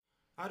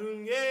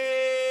Harunye,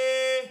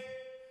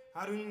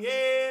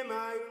 harunye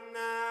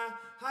mayuna,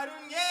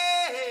 harunye,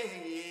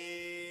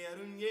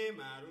 harunye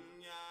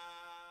marunya.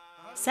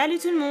 Salut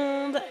tout le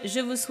monde!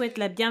 Je vous souhaite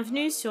la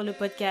bienvenue sur le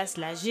podcast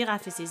La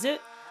girafe et ses œufs,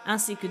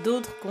 ainsi que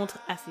d'autres contes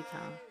africains.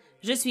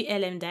 Je suis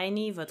LM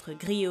Daini, votre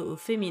griot au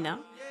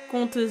féminin,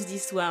 conteuse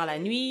d'histoire la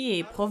nuit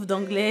et prof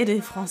d'anglais, de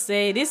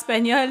français et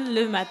d'espagnol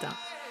le matin.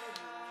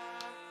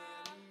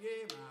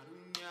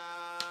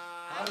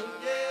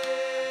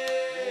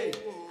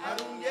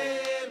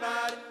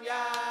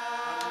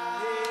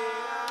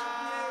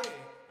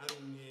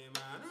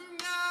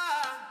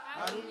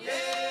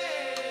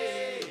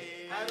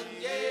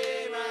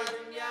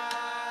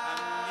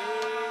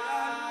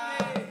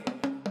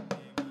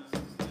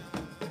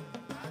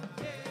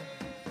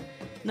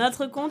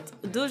 Notre conte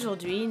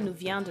d'aujourd'hui nous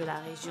vient de la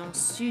région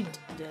sud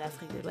de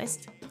l'Afrique de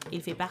l'Ouest.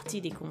 Il fait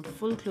partie des contes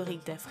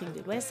folkloriques d'Afrique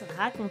de l'Ouest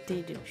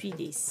racontés depuis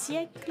des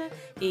siècles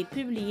et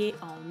publiés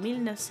en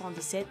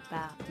 1917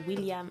 par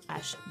William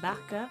H.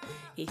 Barker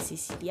et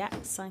Cecilia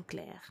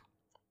Sinclair.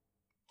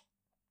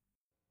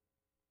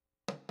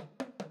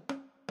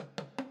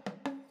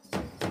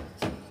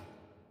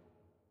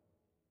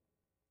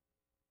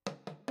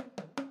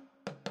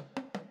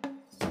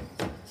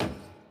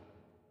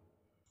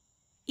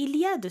 Il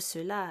y a de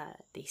cela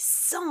des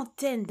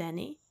centaines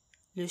d'années,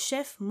 le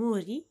chef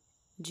Mori,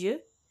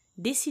 Dieu,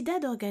 décida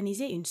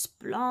d'organiser une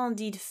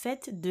splendide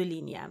fête de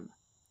l'igname.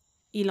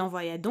 Il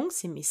envoya donc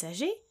ses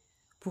messagers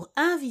pour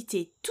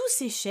inviter tous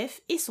ses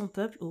chefs et son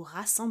peuple au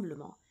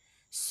rassemblement.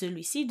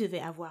 Celui-ci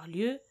devait avoir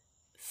lieu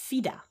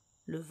Fida,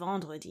 le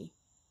vendredi.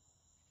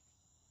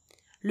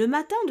 Le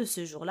matin de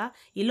ce jour-là,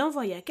 il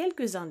envoya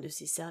quelques-uns de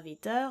ses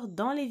serviteurs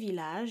dans les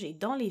villages et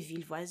dans les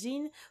villes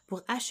voisines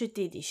pour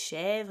acheter des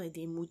chèvres et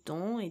des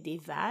moutons et des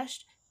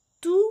vaches,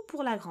 tout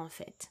pour la grande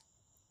fête.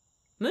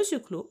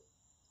 Monsieur Clos,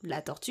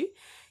 la tortue,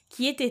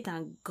 qui était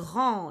un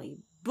grand et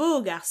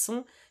beau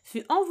garçon,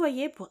 fut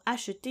envoyé pour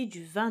acheter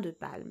du vin de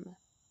palme.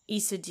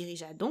 Il se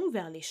dirigea donc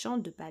vers les champs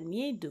de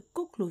palmiers de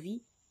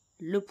Coclovis,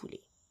 le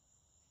poulet.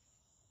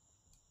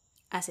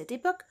 À cette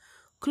époque,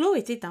 Clos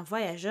était un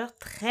voyageur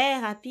très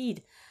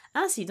rapide,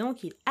 ainsi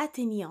donc il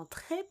atteignit en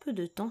très peu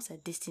de temps sa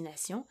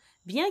destination,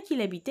 bien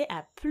qu'il habitait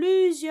à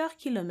plusieurs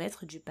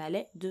kilomètres du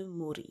palais de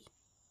Mori.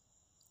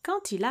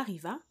 Quand il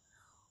arriva,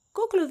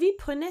 Coclovis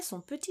prenait son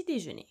petit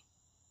déjeuner.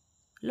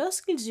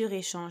 Lorsqu'ils eurent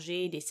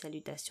échangé des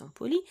salutations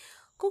polies,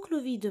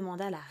 Coclovis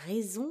demanda la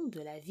raison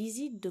de la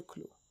visite de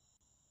Clos.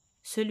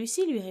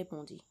 Celui-ci lui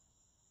répondit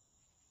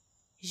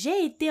 «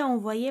 J'ai été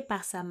envoyé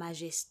par Sa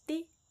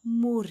Majesté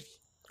Mori,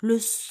 le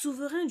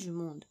souverain du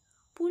monde,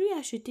 pour lui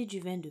acheter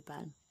du vin de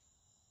palme. »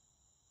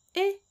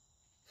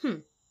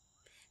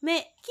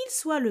 Mais qu'il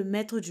soit le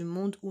maître du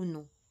monde ou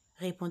non,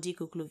 répondit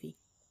Coclovis,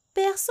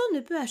 personne ne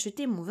peut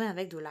acheter mon vin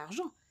avec de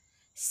l'argent.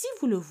 Si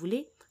vous le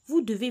voulez,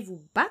 vous devez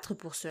vous battre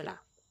pour cela.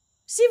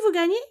 Si vous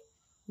gagnez,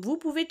 vous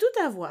pouvez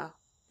tout avoir,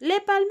 les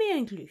palmiers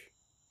inclus.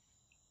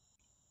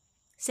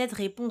 Cette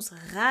réponse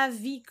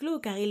ravit Clos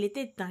car il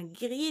était un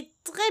guerrier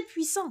très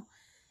puissant.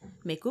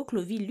 Mais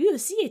Coclovis lui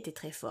aussi était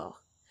très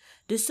fort,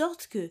 de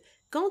sorte que,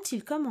 quand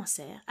ils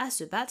commencèrent à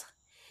se battre,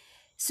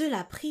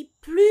 cela prit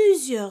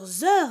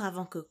plusieurs heures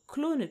avant que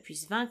Clos ne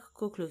puisse vaincre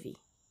Coclovis.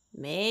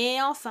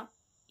 Mais enfin,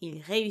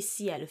 il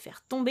réussit à le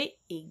faire tomber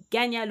et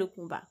gagna le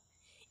combat.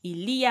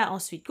 Il lia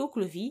ensuite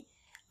Coclovis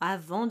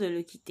avant de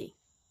le quitter.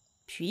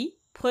 Puis,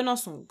 prenant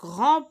son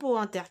grand pot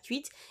en terre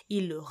cuite,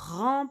 il le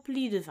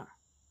remplit de vin.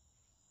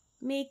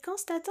 Mais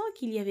constatant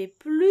qu'il y avait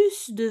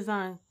plus de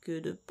vin que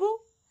de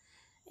pot,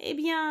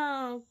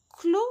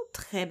 Clos,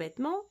 très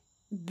bêtement,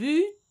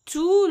 but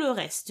tout le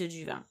reste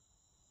du vin.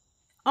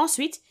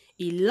 Ensuite,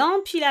 il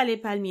empila les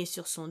palmiers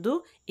sur son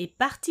dos et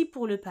partit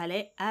pour le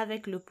palais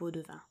avec le pot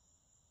de vin.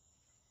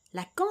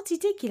 La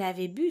quantité qu'il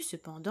avait bu,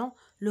 cependant,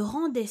 le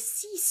rendait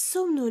si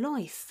somnolent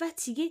et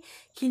fatigué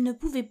qu'il ne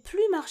pouvait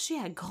plus marcher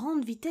à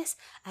grande vitesse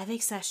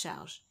avec sa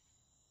charge.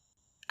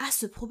 À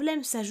ce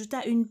problème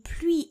s'ajouta une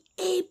pluie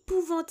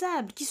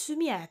épouvantable qui se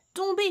mit à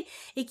tomber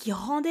et qui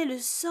rendait le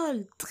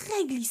sol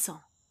très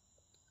glissant.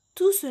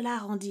 Tout cela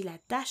rendit la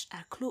tâche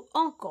à Clos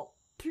encore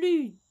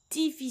plus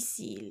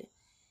difficile.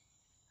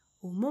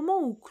 Au moment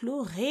où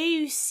Clos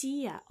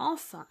réussit à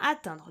enfin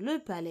atteindre le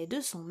palais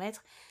de son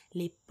maître,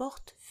 les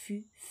portes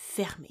furent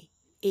fermées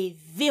et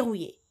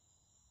verrouillées.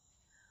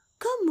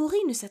 Comme Mori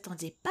ne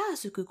s'attendait pas à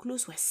ce que Clos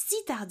soit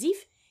si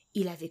tardif,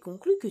 il avait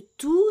conclu que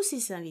tous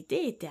ses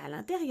invités étaient à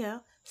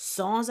l'intérieur,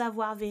 sans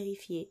avoir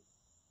vérifié.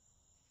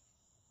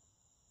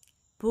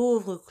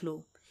 Pauvre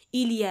Clos,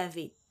 il y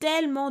avait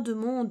tellement de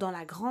monde dans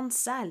la grande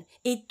salle,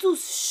 et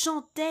tous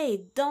chantaient et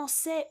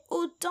dansaient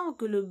autant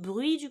que le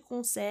bruit du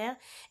concert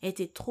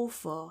était trop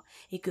fort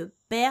et que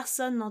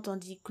personne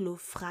n'entendit Clos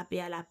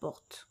frapper à la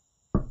porte.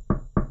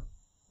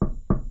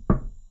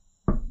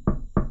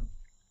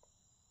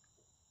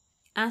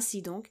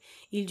 Ainsi donc,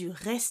 il dut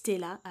rester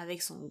là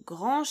avec son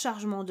grand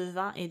chargement de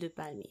vin et de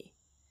palmiers.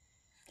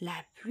 La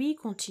pluie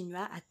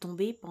continua à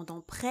tomber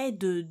pendant près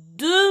de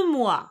 2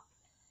 mois.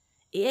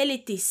 et elle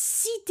était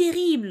si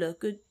terrible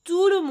que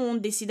tout le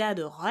monde décida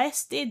de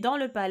rester dans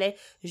le palais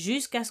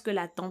jusqu'à ce que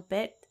la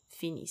tempête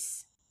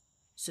finisse.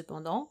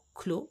 Cependant,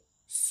 Claude,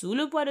 sous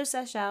le poids de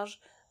sa charge,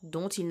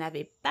 dont il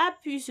n'avait pas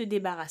pu se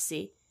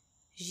débarrasser,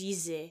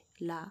 gisait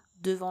là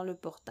devant le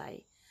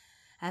portail.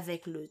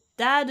 Avec le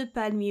tas de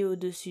palmiers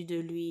au-dessus de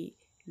lui,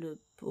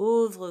 le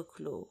pauvre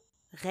Claude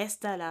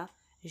resta là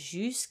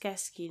jusqu'à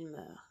ce qu'il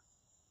meure.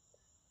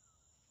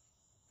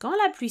 Quand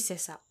la pluie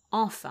cessa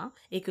enfin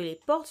et que les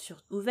portes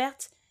furent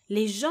ouvertes,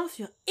 les gens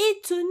furent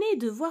étonnés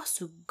de voir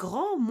ce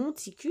grand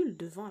monticule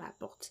devant la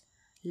porte,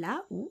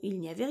 là où il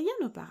n'y avait rien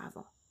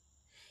auparavant.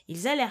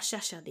 Ils allèrent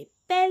chercher des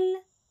pelles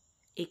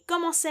et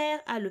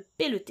commencèrent à le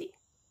pelleter.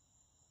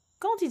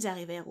 Quand ils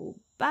arrivèrent au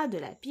bas de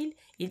la pile,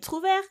 ils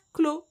trouvèrent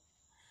Claude.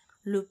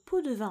 Le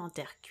pot de vin en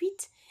terre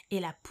cuite et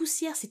la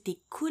poussière s'était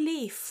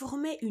collée et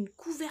formait une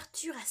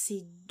couverture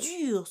assez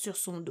dure sur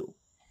son dos.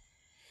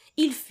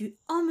 Il fut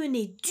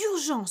emmené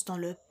d'urgence dans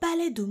le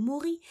palais de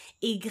Maury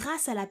et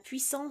grâce à la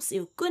puissance et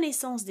aux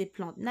connaissances des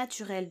plantes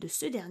naturelles de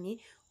ce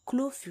dernier,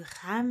 Claude fut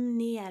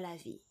ramené à la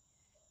vie.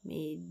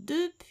 Mais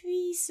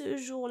depuis ce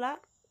jour-là,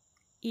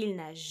 il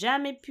n'a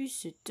jamais pu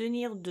se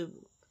tenir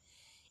debout.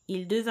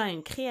 Il devint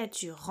une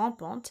créature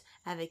rampante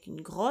avec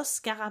une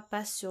grosse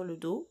carapace sur le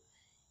dos,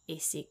 et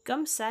c'est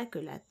comme ça que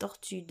la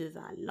tortue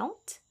devint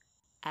lente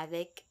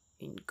avec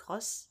une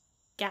grosse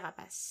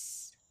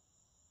carapace.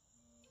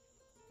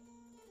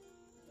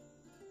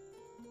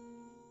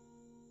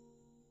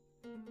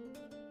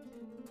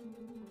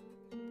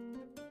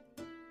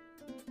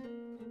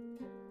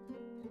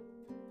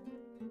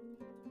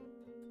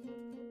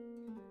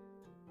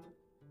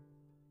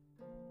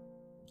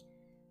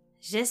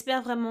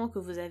 J'espère vraiment que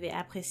vous avez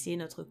apprécié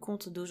notre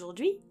conte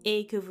d'aujourd'hui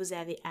et que vous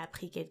avez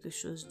appris quelque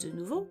chose de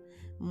nouveau.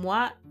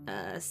 Moi,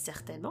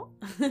 certainement.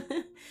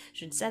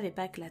 Je ne savais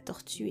pas que la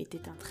tortue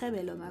était un très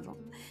bel homme avant.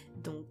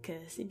 Donc,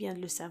 c'est bien de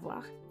le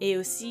savoir. Et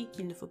aussi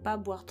qu'il ne faut pas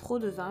boire trop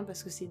de vin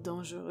parce que c'est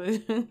dangereux.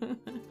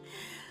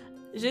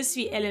 Je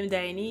suis LM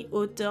Daini,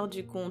 auteure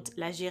du conte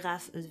La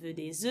girafe veut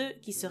des œufs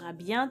qui sera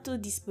bientôt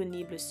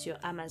disponible sur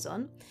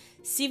Amazon.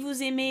 Si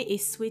vous aimez et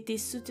souhaitez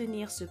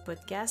soutenir ce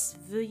podcast,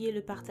 veuillez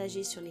le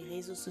partager sur les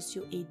réseaux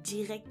sociaux et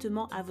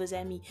directement à vos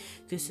amis,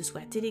 que ce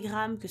soit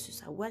Telegram, que ce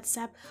soit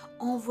WhatsApp,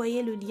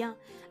 envoyez le lien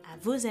à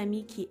vos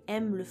amis qui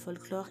aiment le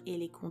folklore et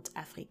les contes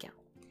africains.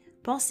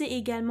 Pensez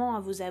également à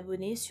vous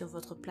abonner sur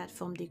votre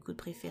plateforme d'écoute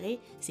préférée,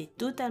 c'est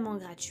totalement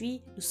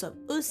gratuit. Nous sommes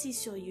aussi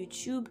sur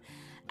YouTube.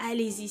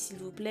 Allez-y s'il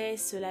vous plaît,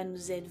 cela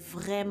nous aide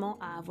vraiment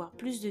à avoir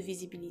plus de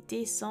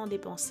visibilité sans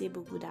dépenser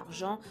beaucoup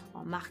d'argent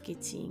en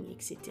marketing,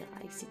 etc.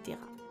 etc.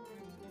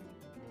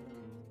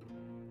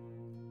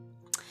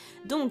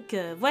 Donc,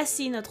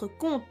 voici notre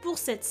conte pour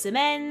cette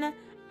semaine.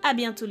 À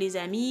bientôt les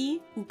amis,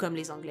 ou comme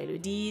les Anglais le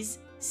disent,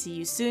 see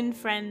you soon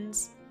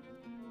friends.